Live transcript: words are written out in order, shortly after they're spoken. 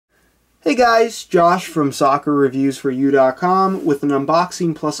Hey guys, Josh from soccerreviewsforyou.com with an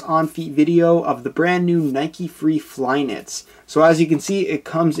unboxing plus on-feet video of the brand new Nike Free Flyknits. So as you can see, it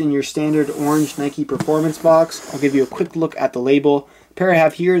comes in your standard orange Nike Performance box. I'll give you a quick look at the label. The pair I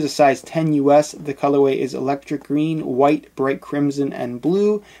have here is a size 10 US. The colorway is electric green, white, bright crimson, and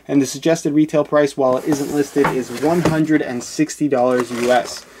blue. And the suggested retail price, while it isn't listed, is $160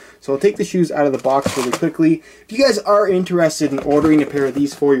 US. So I'll take the shoes out of the box really quickly. If you guys are interested in ordering a pair of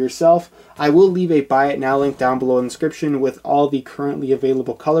these for yourself, I will leave a buy it now link down below in the description with all the currently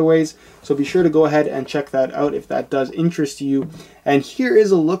available colorways. So be sure to go ahead and check that out if that does interest you. And here is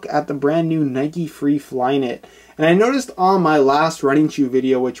a look at the brand new Nike Free Flyknit. And I noticed on my last running shoe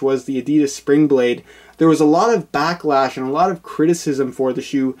video, which was the Adidas Springblade, there was a lot of backlash and a lot of criticism for the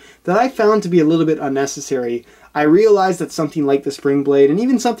shoe that I found to be a little bit unnecessary. I realized that something like the Springblade and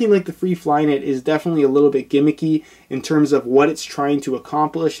even something like the Free Flyknit is definitely a little bit gimmicky in terms of what it's trying to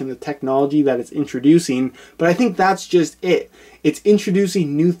accomplish and the technology that it's introducing, but I think that's just it. It's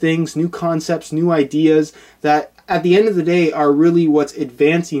introducing new things, new concepts, new ideas that at the end of the day are really what's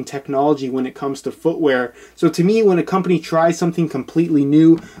advancing technology when it comes to footwear. So to me, when a company tries something completely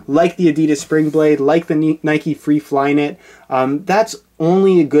new, like the Adidas Springblade, like the Nike Free Flyknit, that's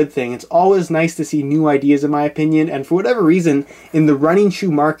only a good thing. It's always nice to see new ideas, in my opinion, and for whatever reason, in the running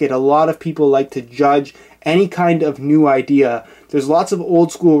shoe market, a lot of people like to judge any kind of new idea. There's lots of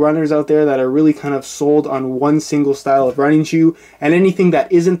old school runners out there that are really kind of sold on one single style of running shoe, and anything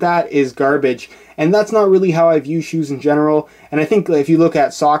that isn't that is garbage. And that's not really how I view shoes in general. And I think if you look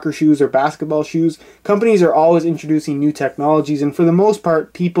at soccer shoes or basketball shoes, companies are always introducing new technologies, and for the most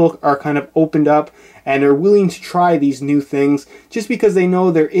part, people are kind of opened up and are willing to try these new things just because they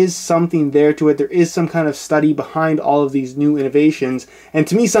know there is something there to it. There is some kind of study behind all of these new innovations. And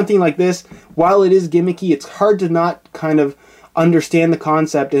to me, something like this, while it is gimmicky, it's hard to not kind of understand the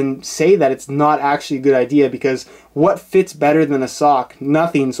concept and say that it's not actually a good idea, because what fits better than a sock?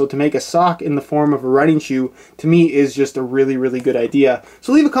 Nothing. So to make a sock in the form of a running shoe, to me, is just a really, really good idea.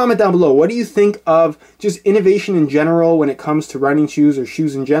 So leave a comment down below. What do you think of just innovation in general when it comes to running shoes or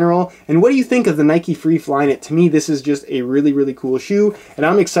shoes in general? And what do you think of the Nike Free Flyknit? To me, this is just a really, really cool shoe, and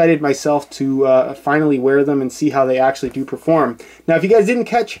I'm excited myself to finally wear them and see how they actually do perform. Now, if you guys didn't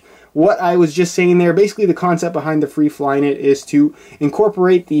catch what I was just saying there, basically the concept behind the Free Flyknit is to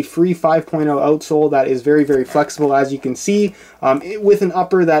incorporate the Free 5.0 outsole that is very, very flexible, as you can see, with an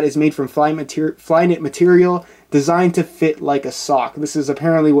upper that is made from Flyknit material designed to fit like a sock. This is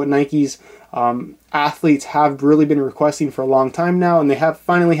apparently what Nike's athletes have really been requesting for a long time now, and they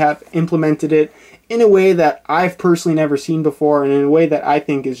finally have implemented it in a way that I've personally never seen before, and in a way that I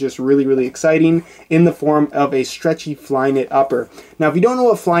think is just really, really exciting, in the form of a stretchy Flyknit upper. Now, if you don't know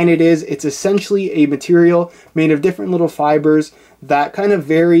what Flyknit is, it's essentially a material made of different little fibers that kind of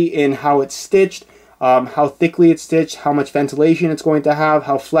vary in how it's stitched, how thickly it's stitched, how much ventilation it's going to have,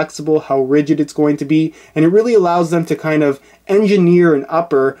 how flexible, how rigid it's going to be, and it really allows them to kind of engineer an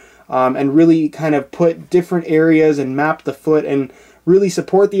upper and really kind of put different areas and map the foot and really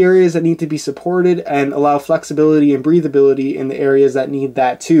support the areas that need to be supported and allow flexibility and breathability in the areas that need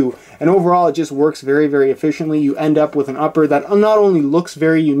that too. And overall, it just works very, very efficiently. You end up with an upper that not only looks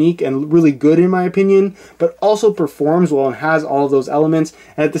very unique and really good in my opinion, but also performs well and has all of those elements.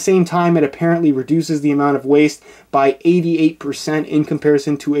 And at the same time, it apparently reduces the amount of waste by 88% in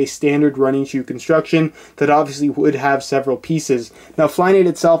comparison to a standard running shoe construction that obviously would have several pieces. Now, Flyknit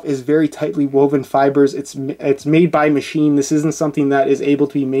itself is very tightly woven fibers. It's made by machine. This isn't something that is able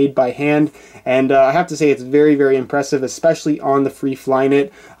to be made by hand, and I have to say it's very, very impressive, especially on the Free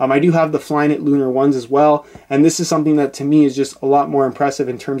Flyknit. I do have the Flyknit Lunar ones as well, and this is something that to me is just a lot more impressive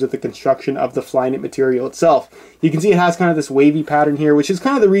in terms of the construction of the Flyknit material itself. You can see it has kind of this wavy pattern here, which is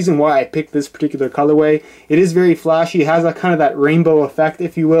kind of the reason why I picked this particular colorway. It is very flashy. It has a kind of that rainbow effect,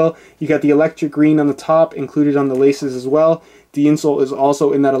 if you will. You got the electric green on the top, included on the laces as well. The insole is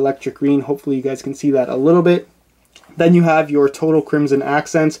also in that electric green. Hopefully you guys can see that a little bit. Then you have your total crimson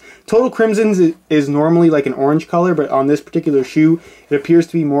accents. Total crimson is normally like an orange color, but on this particular shoe, it appears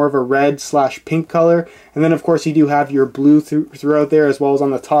to be more of a red/pink color. And then, of course, you do have your blue throughout there, as well as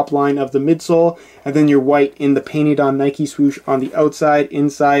on the top line of the midsole. And then your white in the painted on Nike swoosh on the outside,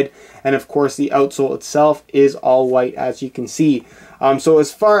 inside. And, of course, the outsole itself is all white, as you can see. So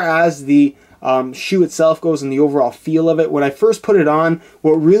as far as the shoe itself goes and the overall feel of it. When I first put it on,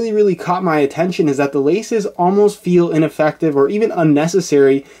 what really caught my attention is that the laces almost feel ineffective or even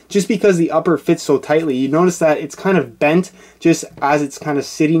unnecessary just because the upper fits so tightly. You notice that it's kind of bent just as it's kind of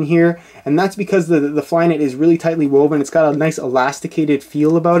sitting here, and that's because the Flyknit is really tightly woven. It's got a nice elasticated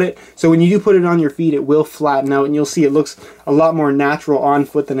feel about it, so when you do put it on your feet, it will flatten out, and you'll see it looks a lot more natural on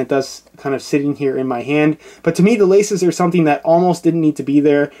foot than it does kind of sitting here in my hand. But to me, the laces are something that almost didn't need to be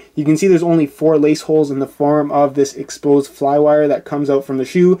there. You can see there's only 4 lace holes in the form of this exposed flywire that comes out from the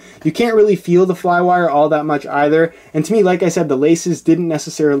shoe. You can't really feel the flywire all that much either, and to me, like I said, the laces didn't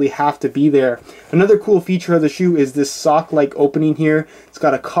necessarily have to be there. Another cool feature of the shoe is this sock-like opening here. It's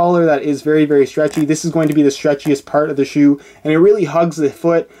got a collar that is very stretchy. This is going to be the stretchiest part of the shoe, and it really hugs the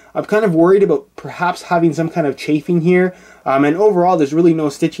foot. I'm kind of worried about perhaps having some kind of chafing here. And overall, there's really no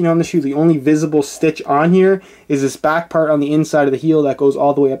stitching on the shoe. The only visible stitch on here is this back part on the inside of the heel that goes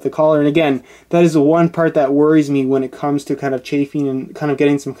all the way up the collar. And again, that is the one part that worries me when it comes to kind of chafing and kind of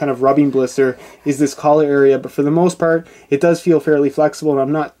getting some kind of rubbing blister, is this collar area. But for the most part, it does feel fairly flexible, and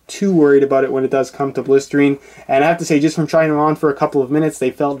I'm not too worried about it when it does come to blistering. And I have to say, just from trying them on for a couple of minutes,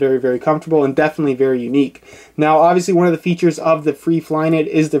 they felt very comfortable and definitely very unique. Now, obviously, one of the features of the Free Flyknit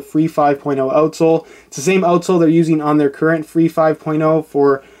is the Free 5.0 outsole. It's the same outsole they're using on their current Free 5.0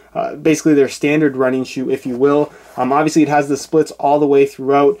 for basically their standard running shoe, if you will. Obviously, it has the splits all the way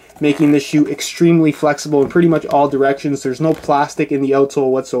throughout, making this shoe extremely flexible in pretty much all directions. There's no plastic in the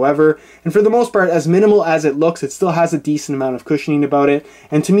outsole whatsoever, and for the most part, as minimal as it looks, it still has a decent amount of cushioning about it,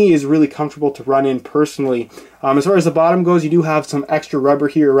 and to me is really comfortable to run in personally. As far as the bottom goes, you do have some extra rubber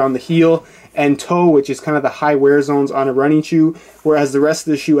here around the heel and toe, which is kind of the high wear zones on a running shoe, whereas the rest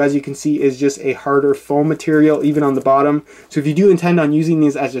of the shoe, as you can see, is just a harder foam material even on the bottom. So if you do intend on using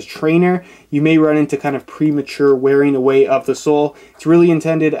these as a trainer, you may run into kind of premature wearing away of the sole. It's really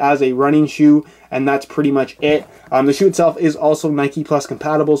intended as a running shoe, and that's pretty much it. The shoe itself is also Nike Plus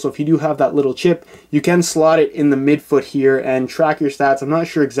compatible, so if you do have that little chip, you can slot it in the midfoot here and track your stats. I'm not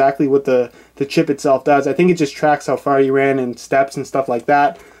sure exactly what the chip itself does. I think it just tracks how far you ran and steps and stuff like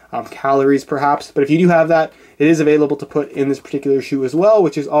that. Calories perhaps, but if you do have that, it is available to put in this particular shoe as well,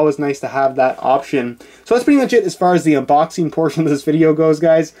 which is always nice to have that option. So that's pretty much it as far as the unboxing portion of this video goes,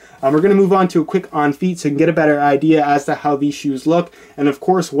 guys. We're going to move on to a quick on feet so you can get a better idea as to how these shoes look, and of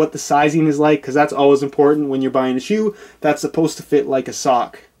course what the sizing is like, because that's always important when you're buying a shoe that's supposed to fit like a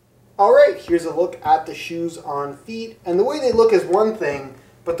sock. Alright, here's a look at the shoes on feet, and the way they look is one thing,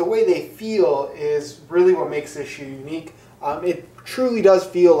 but the way they feel is really what makes this shoe unique. It truly does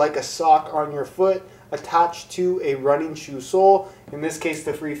feel like a sock on your foot attached to a running shoe sole. In this case,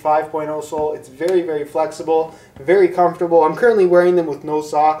 the Free 5.0 sole. It's very flexible, very comfortable. I'm currently wearing them with no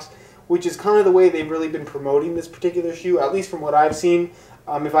socks, which is kind of the way they've really been promoting this particular shoe, at least from what I've seen.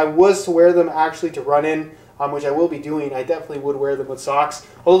 If I was to wear them actually to run in, which I will be doing, I definitely would wear them with socks.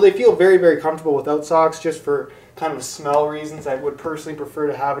 Although they feel very comfortable without socks, just for kind of smell reasons. I would personally prefer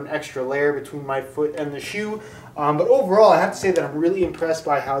to have an extra layer between my foot and the shoe. But overall, I have to say that I'm really impressed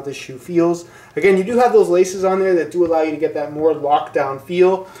by how this shoe feels. Again, you do have those laces on there that do allow you to get that more lockdown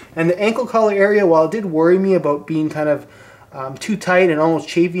feel. And the ankle collar area, while it did worry me about being kind of too tight and almost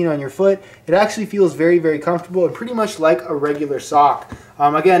chafing on your foot, it actually feels very comfortable and pretty much like a regular sock.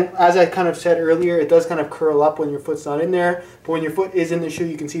 Again, as I kind of said earlier, it does kind of curl up when your foot's not in there, but when your foot is in the shoe,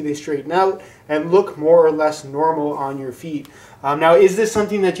 you can see they straighten out and look more or less normal on your feet. Now, is this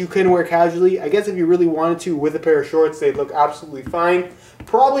something that you can wear casually? I guess if you really wanted to with a pair of shorts, they'd look absolutely fine.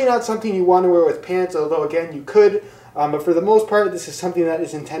 Probably not something you want to wear with pants, although again, you could. But for the most part, this is something that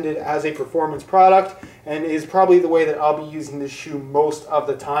is intended as a performance product and is probably the way that I'll be using this shoe most of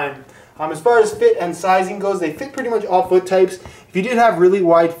the time. As far as fit and sizing goes, they fit pretty much all foot types. If you did have really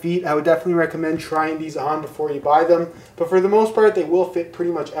wide feet, I would definitely recommend trying these on before you buy them. But for the most part, they will fit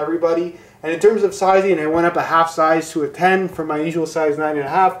pretty much everybody. And in terms of sizing, I went up a half size to a 10 from my usual size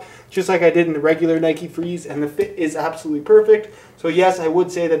 9.5, just like I did in the regular Nike Frees, and the fit is absolutely perfect. So yes, I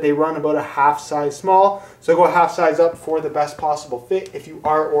would say that they run about a half size small, so go a half size up for the best possible fit if you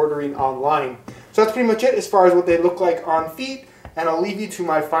are ordering online. So that's pretty much it as far as what they look like on feet, and I'll leave you to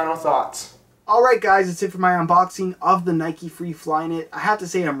my final thoughts. Alright guys, that's it for my unboxing of the Nike Free Flyknit. I have to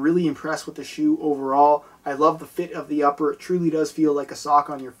say I'm really impressed with the shoe overall. I love the fit of the upper. It truly does feel like a sock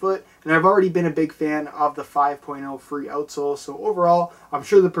on your foot. And I've already been a big fan of the 5.0 free outsole. So overall, I'm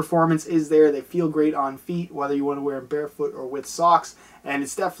sure the performance is there. They feel great on feet, whether you want to wear them barefoot or with socks. And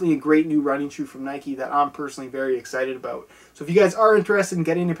it's definitely a great new running shoe from Nike that I'm personally very excited about. So if you guys are interested in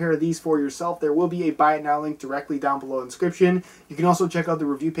getting a pair of these for yourself, there will be a buy it now link directly down below in the description. You can also check out the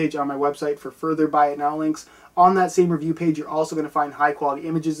review page on my website for further buy it now links. On that same review page, you're also going to find high quality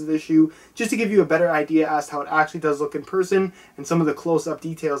images of this shoe just to give you a better idea as to how it actually does look in person and some of the close-up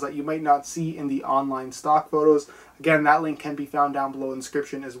details that you might not see in the online stock photos. Again, that link can be found down below in the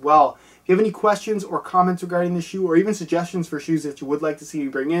description as well. If you have any questions or comments regarding the shoe or even suggestions for shoes that you would like to see me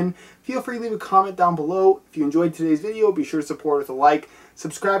bring in, feel free to leave a comment down below. If you enjoyed today's video, be sure to support with a like.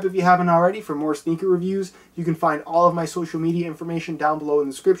 Subscribe if you haven't already for more sneaker reviews. You can find all of my social media information down below in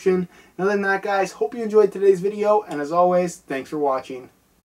the description. And other than that, guys, hope you enjoyed today's video, and as always, thanks for watching.